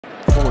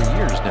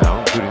years now,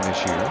 including this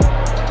year.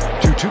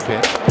 2-2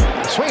 pitch.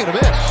 A swing and a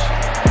miss.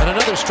 And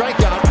another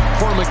strikeout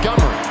for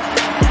Montgomery.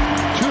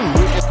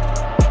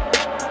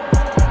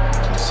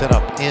 Set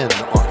up in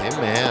on him,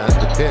 and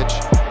the pitch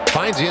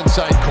finds the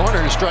inside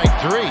corner, strike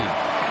 3.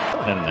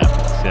 And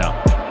Annapolis, yeah.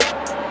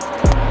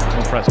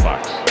 No press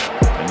box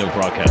and no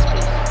broadcast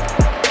booth.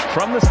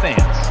 From the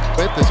stands.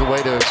 With is a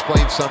way to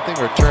explain something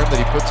or a term that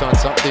he puts on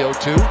something. The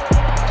 0-2.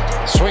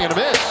 Swing and a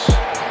miss.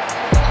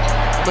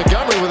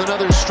 Montgomery with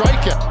another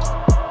strikeout.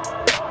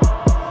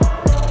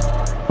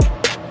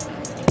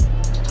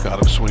 Got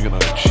him swinging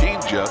on a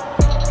changeup.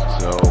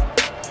 So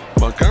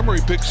Montgomery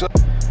picks up.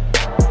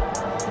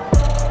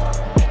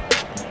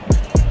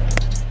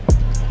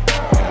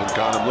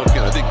 Got him looking.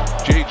 I think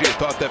JJ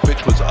thought that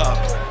pitch was up.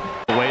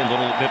 Away a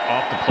little bit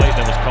off the plate.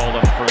 That was called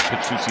up for a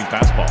pitch-choosing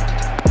fastball.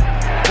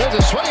 There's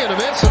a swing and a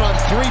miss, and on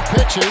 3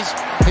 pitches,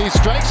 he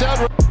strikes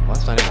out.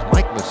 Last night it was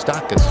Mike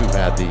Moustakas who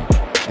had the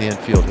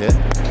infield hit.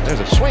 There's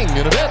a swing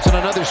and a miss, and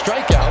another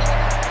strikeout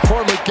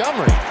for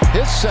Montgomery.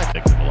 His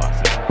second. Exit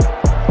velocity.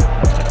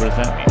 What does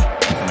that mean?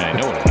 I mean, I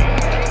know what it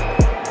means.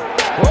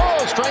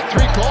 Whoa, strike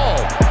 3 call.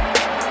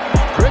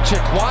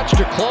 Grichuk watched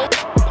her close.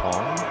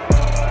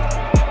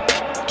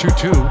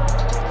 2-2.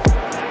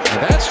 And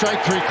that strike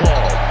 3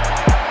 call.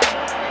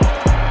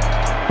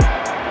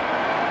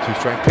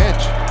 2-strike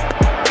pitch.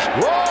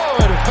 Whoa,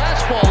 and a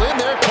fastball in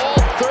there called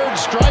 3rd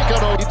strike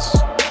on Oates.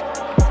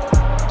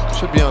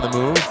 Should be on the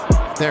move.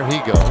 There he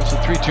goes. A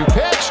 3-2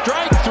 pitch.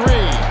 Strike 3.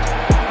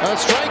 A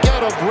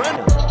strikeout of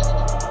Renner.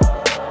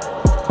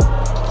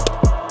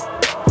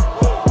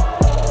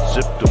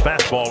 Zipped the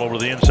fastball over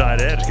the inside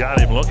edge.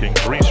 Got him looking.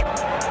 3.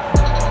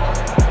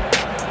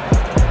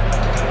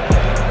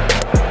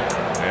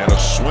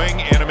 Swing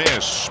and a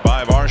miss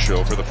by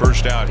Varsho for the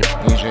first out here.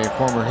 He's a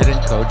former hitting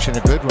coach and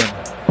a good one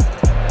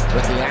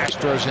with the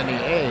Astros and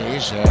the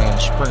A's, and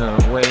Springer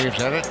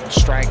waves at it and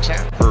strikes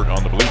out. Hurt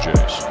on the Blue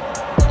Jays.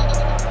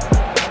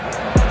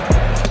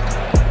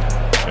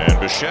 And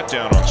Bichette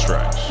down on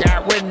strikes.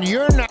 Yeah, when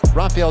you're not.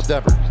 Rafael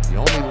Devers, the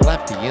only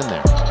lefty in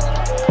there.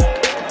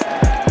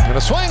 And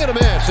a swing and a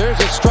miss. There's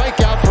a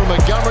strikeout for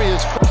Montgomery.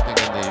 His first thing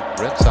in the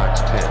Red Sox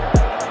pen.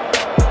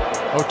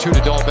 0-2 to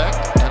Dahlbeck,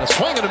 and a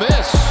swing and a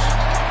miss.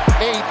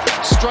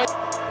 8th strike.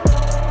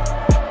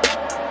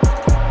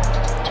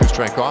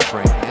 2-strike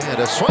offering, and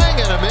a swing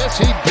and a miss.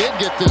 He did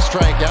get this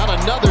strikeout.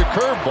 Another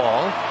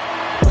curveball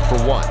for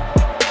 1.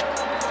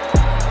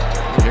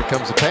 And here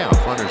comes the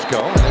payoff. Runners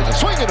go, and there's a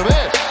swing and a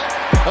miss.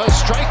 A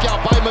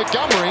strikeout by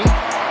Montgomery.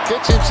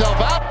 Gets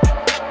himself out.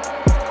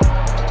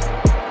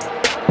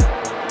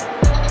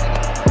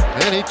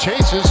 And he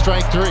chases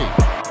strike 3.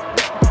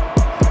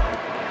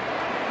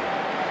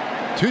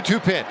 2-2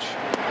 pitch.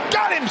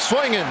 Got him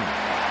swinging.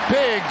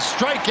 Big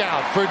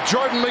strikeout for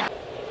Jordan Mc.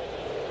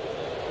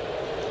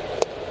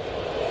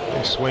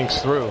 He swings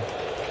through.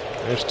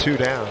 There's 2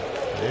 down.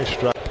 There's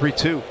strike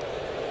 3-2.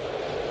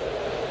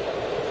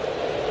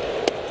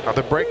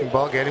 Another breaking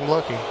ball. Get him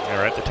looking.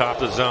 They're at the top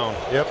of the zone.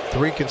 Yep.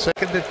 3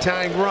 consecutive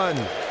tying run.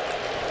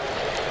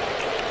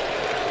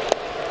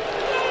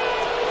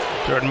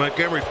 Jordan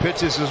Montgomery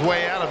pitches his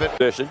way out of it.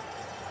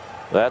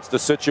 That's the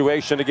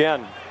situation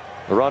again.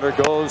 The runner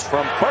goes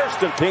from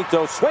first, and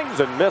Pinto swings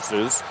and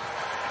misses.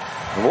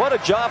 What a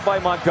job by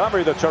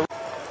Montgomery. He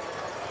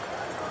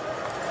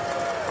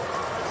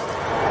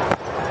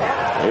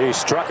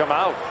struck him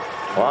out.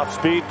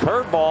 Off-speed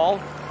curveball.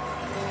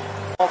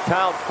 All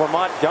count for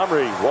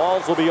Montgomery.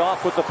 Walls will be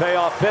off with the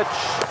payoff pitch.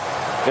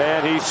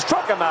 And he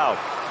struck him out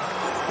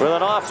with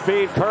an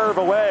off-speed curve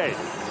away.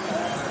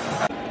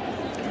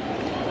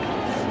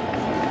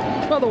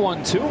 Another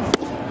 1-2.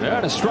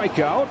 And a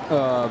strikeout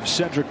of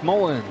Cedric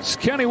Mullins.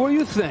 Kenny, what do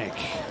you think?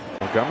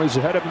 Montgomery's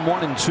ahead of him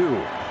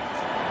 1-2.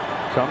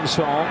 Comes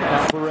home.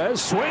 Alvarez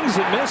swings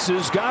and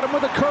misses. Got him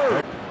with a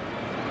curve.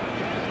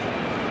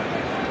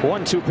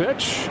 1-2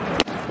 pitch.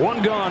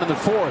 1 gone in the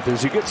 4th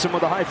as he gets him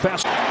with a high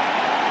fast.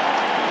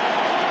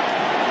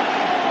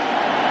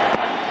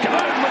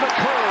 Got him with a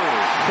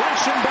curve.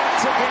 Flashing back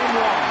to game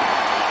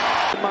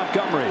 1.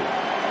 Montgomery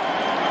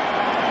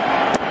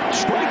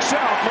strikes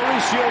out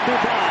Mauricio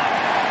Dubon.